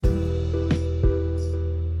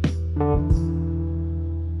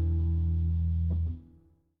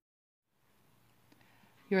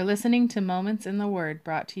You're listening to Moments in the Word,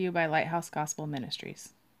 brought to you by Lighthouse Gospel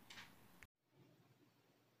Ministries.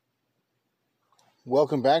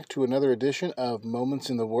 Welcome back to another edition of Moments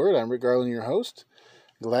in the Word. I'm Rick Garland, your host.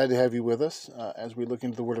 Glad to have you with us as we look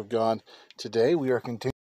into the Word of God today. We are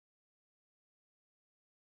continuing.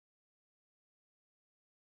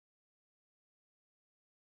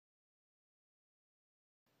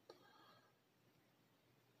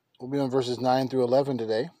 We'll be on verses 9 through 11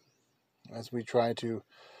 today as we try to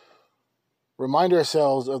remind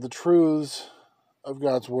ourselves of the truths of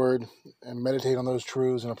God's Word and meditate on those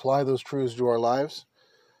truths and apply those truths to our lives.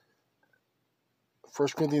 1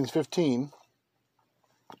 Corinthians 15,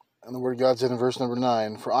 and the Word of God said in verse number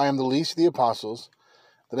 9, "For I am the least of the apostles,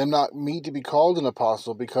 that I am not meet to be called an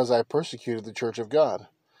apostle, because I persecuted the church of God.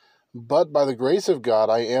 But by the grace of God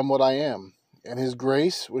I am what I am, and his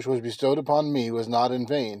grace which was bestowed upon me was not in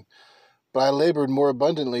vain. But I labored more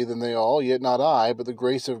abundantly than they all, yet not I, but the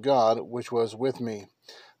grace of God which was with me.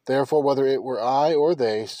 Therefore, whether it were I or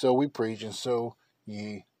they, so we preach, and so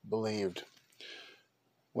ye believed."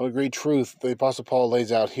 What a great truth the Apostle Paul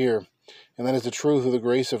lays out here, and that is the truth of the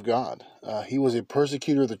grace of God. He was a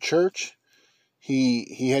persecutor of the church.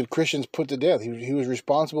 He had Christians put to death. He was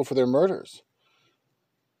responsible for their murders,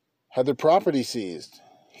 had their property seized.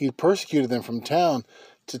 He persecuted them from town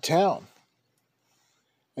to town.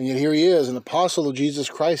 And yet here he is, an apostle of Jesus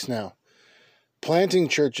Christ now, planting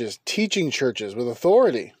churches, teaching churches with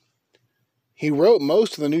authority. He wrote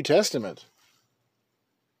most of the New Testament.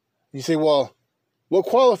 You say, well, what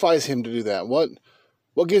qualifies him to do that? What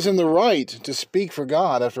gives him the right to speak for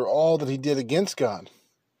God after all that he did against God?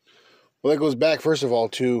 Well, that goes back, first of all,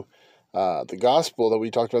 to the gospel that we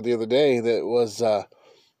talked about the other day. That was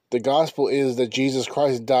the gospel is that Jesus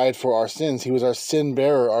Christ died for our sins. He was our sin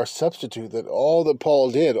bearer, our substitute. That all that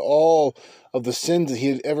Paul did, all of the sins that he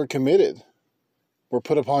had ever committed, were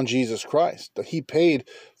put upon Jesus Christ. That he paid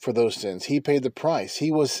for those sins. He paid the price.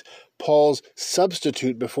 He was Paul's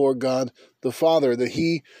substitute before God the Father.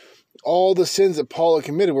 That all the sins that Paul had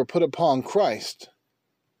committed were put upon Christ.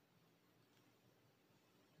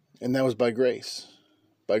 And that was by grace.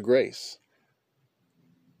 By grace.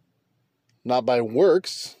 Not by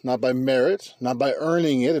works, not by merit, not by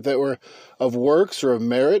earning it. If that were of works or of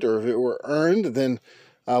merit, or if it were earned, then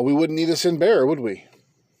we wouldn't need a sin bearer, would we?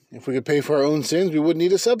 If we could pay for our own sins, we wouldn't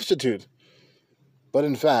need a substitute. But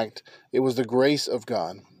in fact, it was the grace of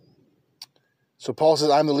God. So Paul says,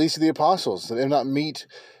 "I'm the least of the apostles, that I am not meet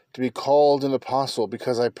to be called an apostle,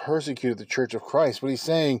 because I persecuted the church of Christ." What he's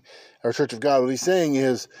saying, or church of God, what he's saying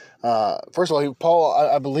is, first of all,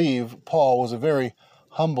 I believe Paul was a very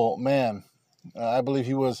humble man. I believe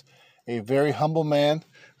he was a very humble man.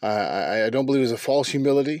 I don't believe it was a false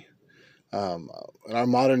humility. In our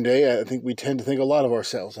modern day, I think we tend to think a lot of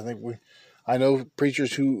ourselves. I know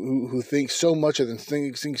preachers who think so much of them,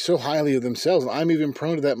 think so highly of themselves. I'm even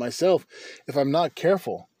prone to that myself if I'm not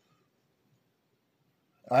careful.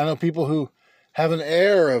 I know people who have an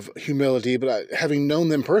air of humility, but having known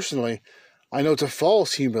them personally, I know it's a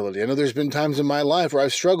false humility. I know there's been times in my life where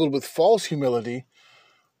I've struggled with false humility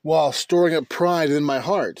while storing up pride in my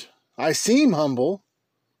heart. I seem humble,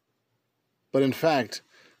 but in fact,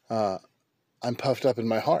 I'm puffed up in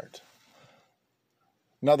my heart.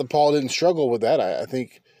 Not that Paul didn't struggle with that. I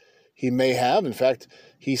think he may have. In fact,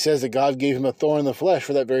 he says that God gave him a thorn in the flesh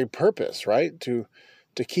for that very purpose, right? To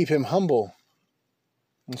keep him humble.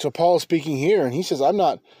 And so Paul is speaking here, and he says, I'm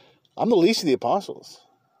the least of the apostles.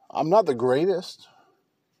 I'm not the greatest.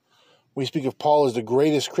 We speak of Paul as the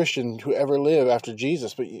greatest Christian to ever live after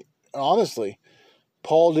Jesus, but honestly,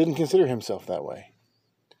 Paul didn't consider himself that way.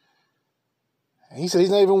 He said he's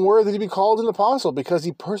not even worthy to be called an apostle because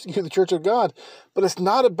he persecuted the church of God. But it's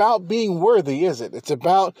not about being worthy, is it? It's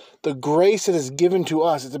about the grace that is given to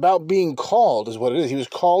us. It's about being called, is what it is. He was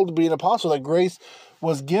called to be an apostle. That grace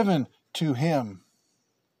was given to him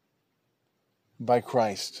by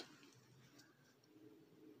Christ.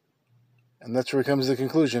 And that's where he comes to the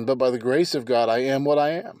conclusion. But by the grace of God, I am what I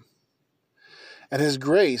am. And his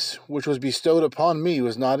grace, which was bestowed upon me,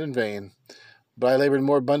 was not in vain. But I labored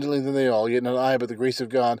more abundantly than they all, yet not I, but the grace of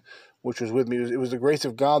God, which was with me. It was the grace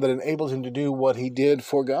of God that enabled him to do what he did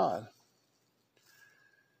for God.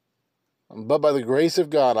 But by the grace of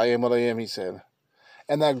God, I am what I am, he said.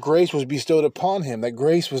 And that grace was bestowed upon him. That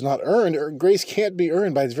grace was not earned. Grace can't be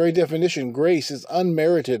earned by its very definition. Grace is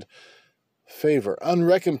unmerited favor,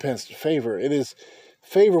 unrecompensed favor. It is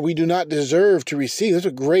favor we do not deserve to receive. That's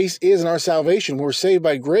what grace is in our salvation. When we're saved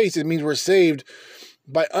by grace, it means we're saved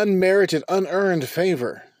by unmerited, unearned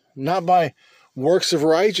favor, not by works of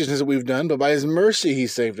righteousness that we've done, but by his mercy he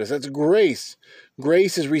saved us. That's grace.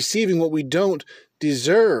 Grace is receiving what we don't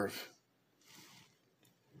deserve.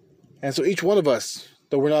 And so each one of us,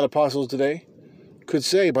 though we're not apostles today, could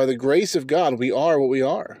say, by the grace of God, we are what we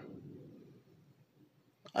are.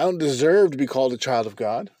 I don't deserve to be called a child of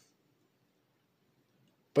God,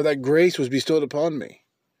 but that grace was bestowed upon me.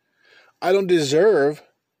 I don't deserve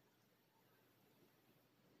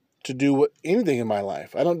to do anything in my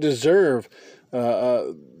life. I don't deserve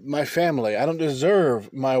my family. I don't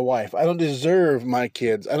deserve my wife. I don't deserve my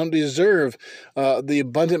kids. I don't deserve the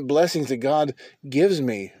abundant blessings that God gives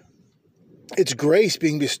me. It's grace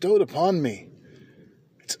being bestowed upon me.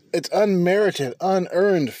 It's unmerited,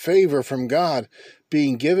 unearned favor from God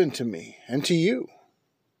being given to me and to you.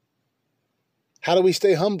 How do we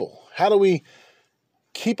stay humble? How do we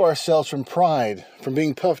keep ourselves from pride, from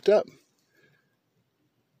being puffed up?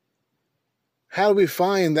 How do we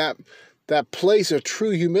find that place of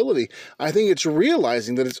true humility? I think it's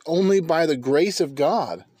realizing that it's only by the grace of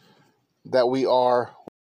God that we are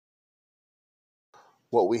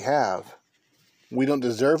what we have. We don't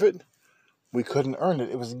deserve it. We couldn't earn it.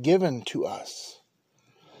 It was given to us.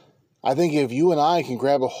 I think if you and I can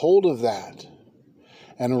grab a hold of that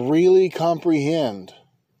and really comprehend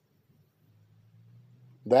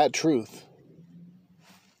that truth,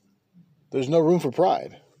 there's no room for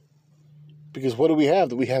pride. Because what do we have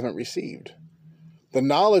that we haven't received? The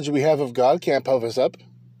knowledge we have of God can't puff us up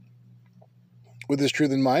with this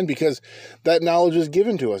truth in mind, because that knowledge was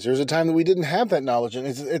given to us. There's a time that we didn't have that knowledge, and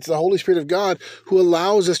it's the Holy Spirit of God who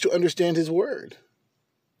allows us to understand his word.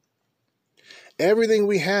 Everything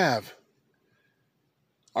we have,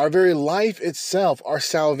 our very life itself, our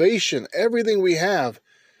salvation, everything we have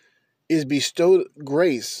is bestowed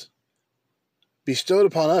grace, bestowed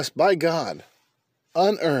upon us by God,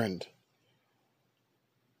 unearned.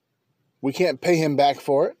 We can't pay him back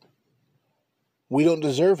for it. We don't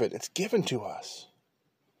deserve it. It's given to us.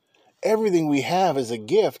 Everything we have is a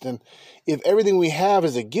gift. And if everything we have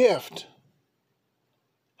is a gift,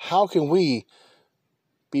 how can we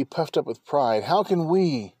be puffed up with pride? How can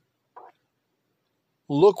we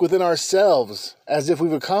look within ourselves as if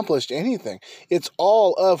we've accomplished anything? It's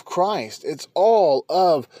all of Christ. It's all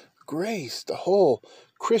of grace. The whole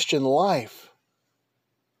Christian life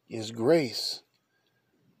is grace.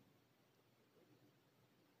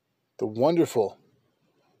 The wonderful,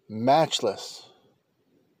 matchless,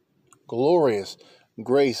 glorious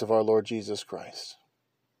grace of our Lord Jesus Christ.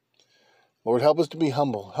 Lord, help us to be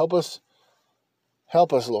humble. Help us,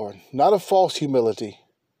 Lord, not a false humility,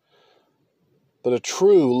 but a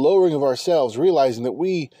true lowering of ourselves, realizing that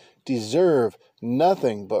we deserve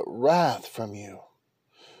nothing but wrath from you.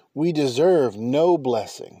 We deserve no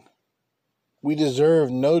blessing. We deserve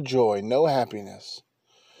no joy, no happiness.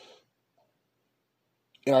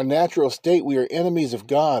 In our natural state, we are enemies of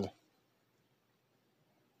God,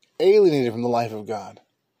 alienated from the life of God.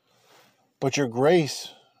 But your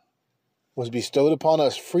grace was bestowed upon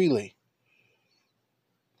us freely.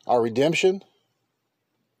 Our redemption,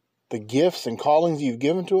 the gifts and callings you've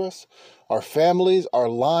given to us, our families, our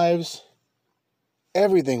lives,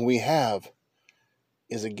 everything we have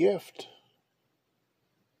is a gift.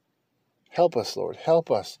 Help us, Lord.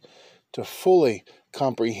 Help us to fully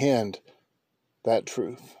comprehend that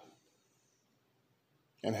truth.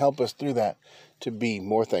 And help us through that to be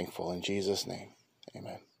more thankful. In Jesus' name,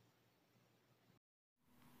 amen.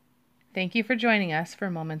 Thank you for joining us for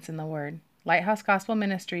Moments in the Word. Lighthouse Gospel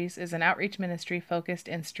Ministries is an outreach ministry focused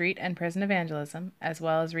in street and prison evangelism, as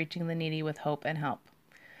well as reaching the needy with hope and help.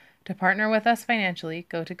 To partner with us financially,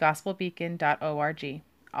 go to gospelbeacon.org.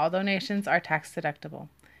 All donations are tax deductible.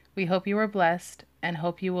 We hope you were blessed and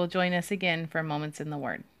hope you will join us again for Moments in the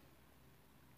Word.